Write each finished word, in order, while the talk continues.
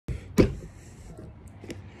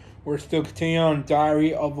We're still continuing on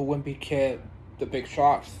Diary of a Wimpy Kid, the big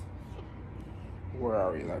shots. Where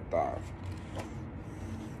are we left off?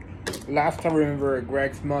 Last time, remember,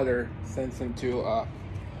 Greg's mother sends him to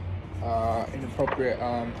inappropriate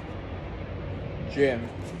gym.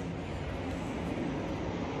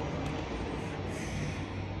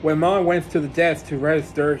 When Mom went to the desk to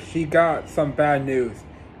register, she got some bad news.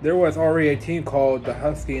 There was already a team called the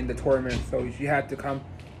Husky in the tournament, so she had to come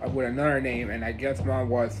up with another name, and I guess Mom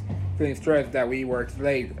was feeling stressed that we were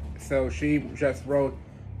late, so she just wrote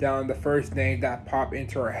down the first name that popped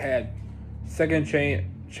into her head. Second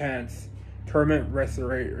chance, tournament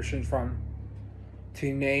restoration from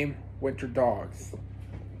team name Winter Dogs.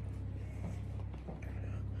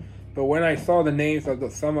 But when I saw the names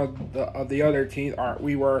of some of the other teams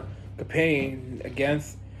we were competing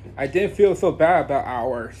against, I didn't feel so bad about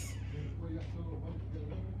ours.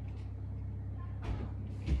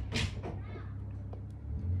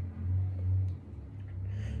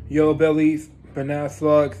 Yellow Bellies, Banana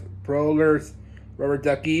Slugs, Brawlers, Rubber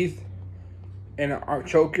Duckies, and our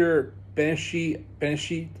choker, Banshee,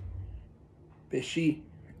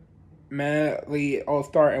 Manly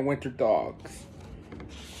All-Star, and Winter Dogs.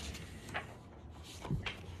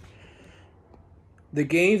 The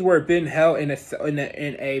games were being held in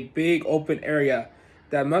a big open area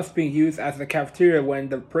that must be used as a cafeteria. When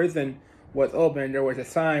the prison was open, there was a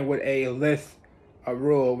sign with a list of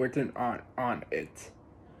rules written on it,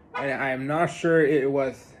 and I am not sure if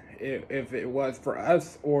it was for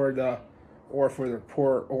us or for the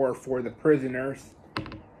poor or for the prisoners.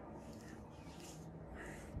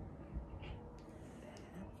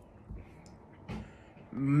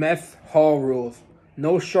 Mess hall rules.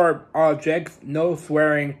 No sharp objects, no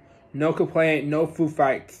swearing, no complaining, no food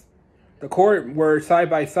fights. The court were side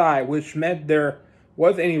by side, which meant there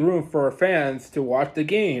wasn't any room for fans to watch the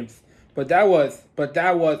games. But that was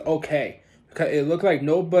okay, because it looked like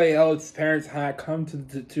nobody else's parents had come to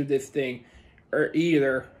this thing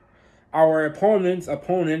either. Our opponents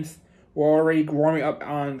were already warming up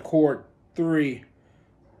on court 3.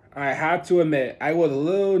 I had to admit, I was a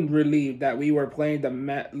little relieved that we were playing the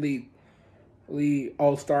Manly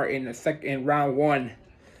All-Star in round 1,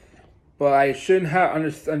 but I shouldn't have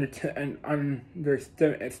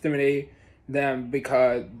underestimated them,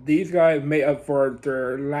 because these guys made up for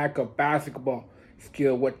their lack of basketball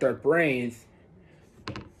skill with their brains.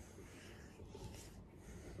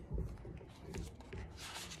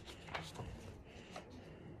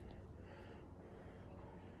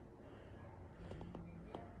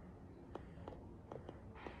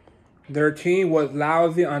 Their team was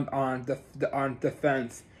lousy on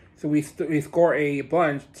defense, so we scored a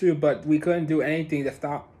bunch too, but we couldn't do anything to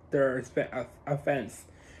stop their offense.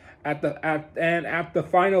 At the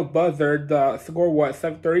final buzzer, the score was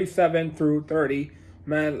 37-30.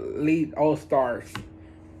 Man, lead All Stars.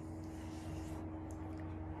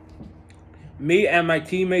 Me and my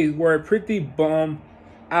teammates were pretty bummed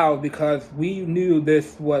out because we knew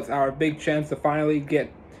this was our big chance to finally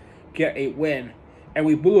get a win, and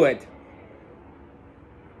we blew it.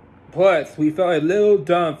 Plus, we felt a little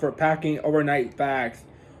dumb for packing overnight bags.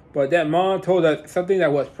 But then Mom told us something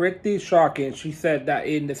that was pretty shocking. She said that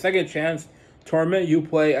in the second chance tournament, you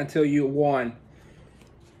play until you won.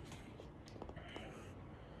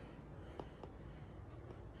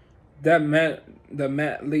 That meant the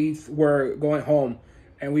Matleys were going home,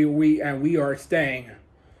 and we are staying.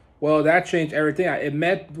 Well, that changed everything. It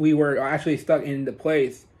meant we were actually stuck in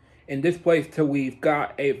this place till we've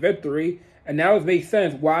got a victory. And now it makes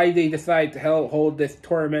sense why they decided to hold this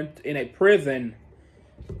tournament in a prison.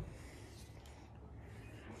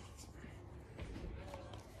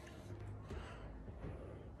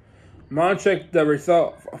 Mom checked the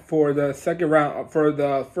result for the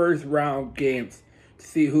first round games to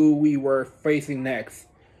see who we were facing next.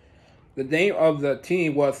 The name of the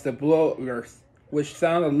team was the Blowers, which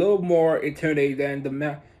sounded a little more intimidating than the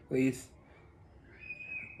Matleys.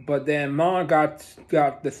 But then Mom got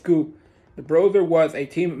the scoop. The Brother was a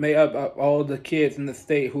team made up of all the kids in the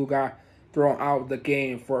state who got thrown out of the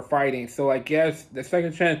game for fighting. So I guess the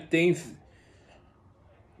second chance things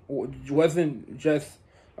wasn't just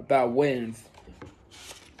about wins.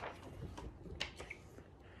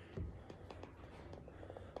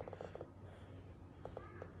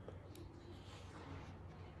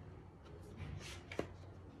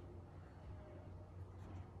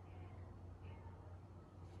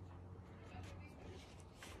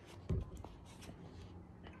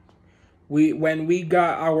 When we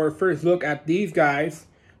got our first look at these guys,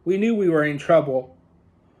 we knew we were in trouble.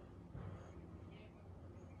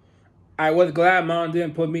 I was glad Mom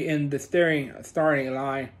didn't put me in the starting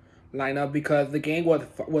line, lineup because the game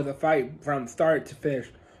was a fight from start to finish.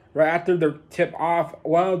 Right after the tip off,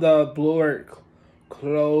 one of the bluer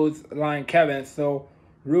clothesline Kevin, so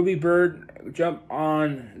Ruby Bird jumped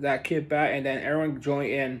on that kid back, and then everyone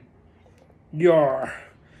joined in. Yar!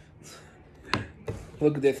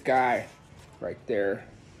 Look at this guy right there.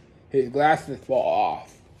 His glasses fall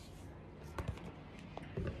off.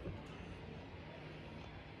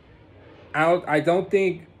 I don't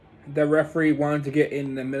think the referee wanted to get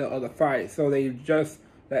in the middle of the fight, so they just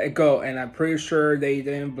let it go, and I'm pretty sure they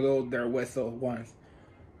didn't blow their whistle once.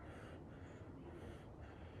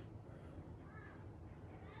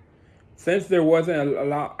 Since there wasn't a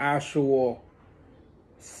lot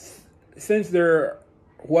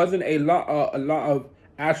of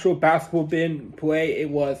actual basketball being played, it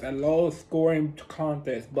was a low scoring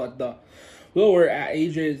contest, but the lower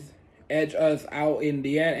ages edged us out in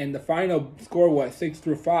the end, and the final score was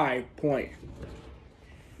 6-5 points.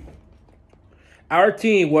 Our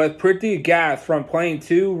team was pretty gassed from playing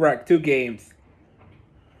two games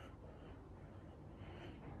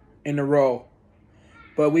in a row.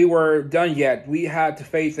 But we were done yet. We had to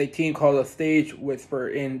face a team called the Stage Whisper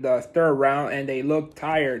in the third round, and they looked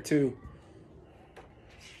tired too.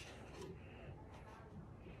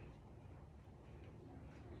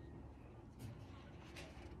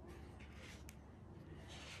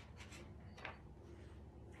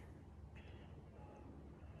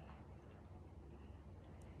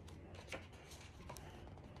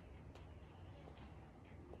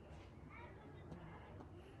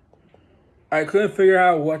 I couldn't figure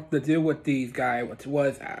out what to do with these guys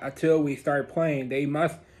until we started playing. They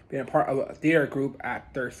must be a part of a theater group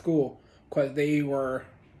at their school because they were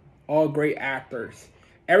all great actors.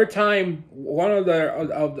 Every time one of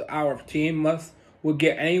our team would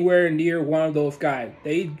get anywhere near one of those guys,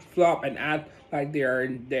 they'd flop and act like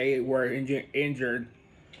they were injured.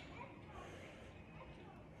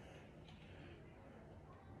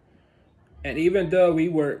 And even though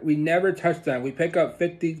we never touched them, we picked up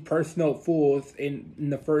 50 personal fouls in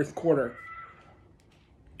the first quarter.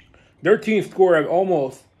 Their team scored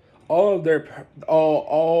almost all of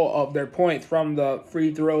their points from the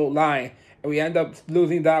free throw line, and we end up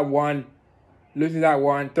losing that one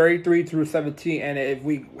 33-17. And if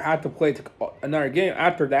we had to play another game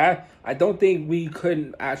after that, I don't think we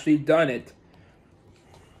couldn't actually done it.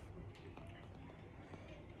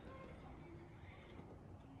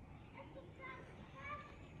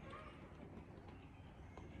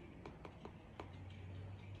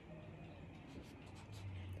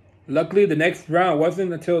 Luckily, the next round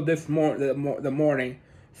wasn't until the morning,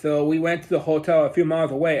 so we went to the hotel a few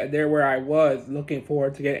miles away. There, where I was looking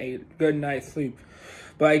forward to getting a good night's sleep.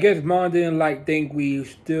 But I guess Mom didn't think we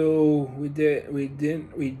did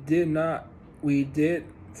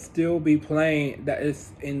still be playing that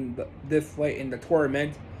is this late in the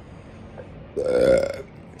tournament.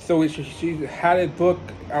 So she had it booked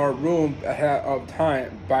our room ahead of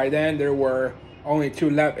time. By then, there were only 2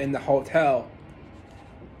 left in the hotel.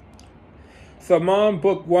 So Mom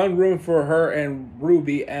booked one room for her and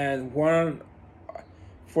Ruby, and one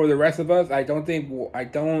for the rest of us. I don't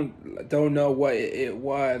know what it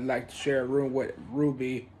was like to share a room with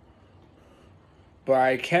Ruby, but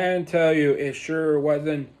I can tell you it sure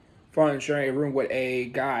wasn't fun sharing a room with a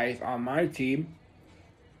guys on my team.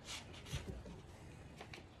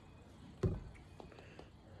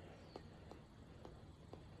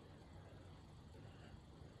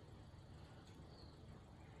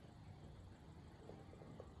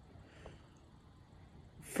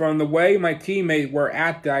 From the way my teammates were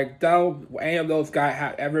acting, I doubt any of those guys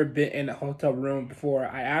had ever been in a hotel room before.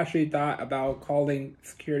 I actually thought about calling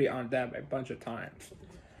security on them a bunch of times.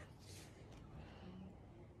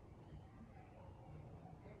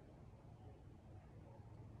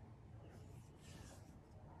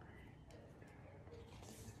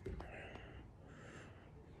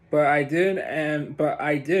 But I didn't,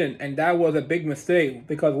 and that was a big mistake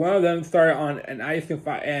because one of them started on an icing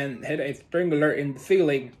fight and hit a sprinkler in the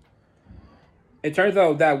ceiling. It turns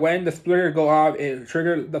out that when the sprinkler go off, it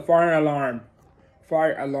triggered the fire alarm.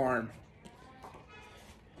 Fire alarm.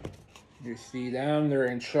 You see them? They're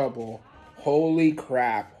in trouble. Holy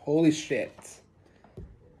crap! Holy shit!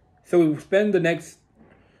 So we spend the next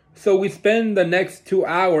 2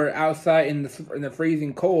 hours outside in the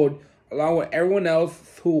freezing cold, along with everyone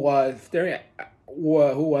else who was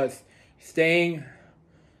staying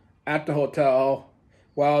at the hotel,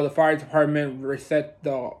 while the fire department reset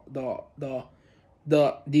the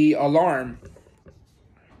alarm.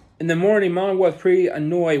 In the morning, Mom was pretty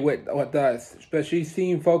annoyed with us, but she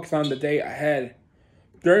seemed focused on the day ahead.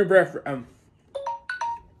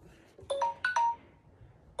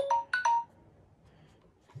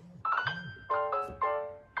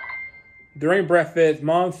 During breakfast,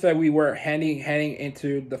 Mom said we were heading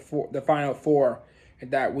into the final four, and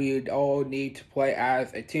that we'd all need to play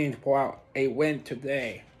as a team to pull out a win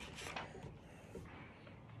today.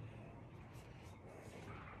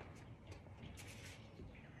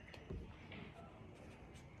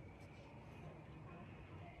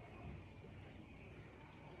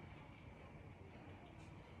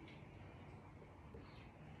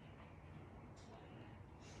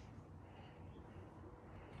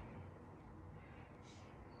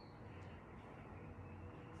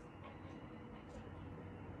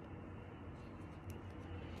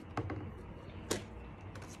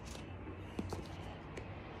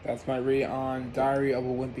 That's my read on Diary of a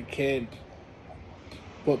Wimpy Kid.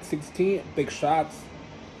 Book 16, Big Shots,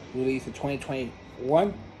 released in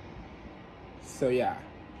 2021. So yeah,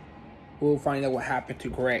 we'll find out what happened to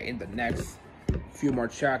Grant in the next few more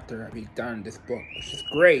chapters that we've done in this book, which is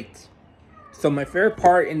great. So my favorite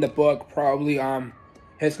part in the book probably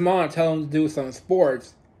his mom telling him to do some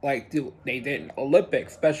sports like they did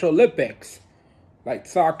Olympics, Special Olympics, like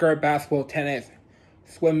soccer, basketball, tennis,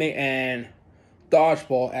 swimming, and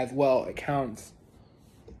dodgeball as well. It counts.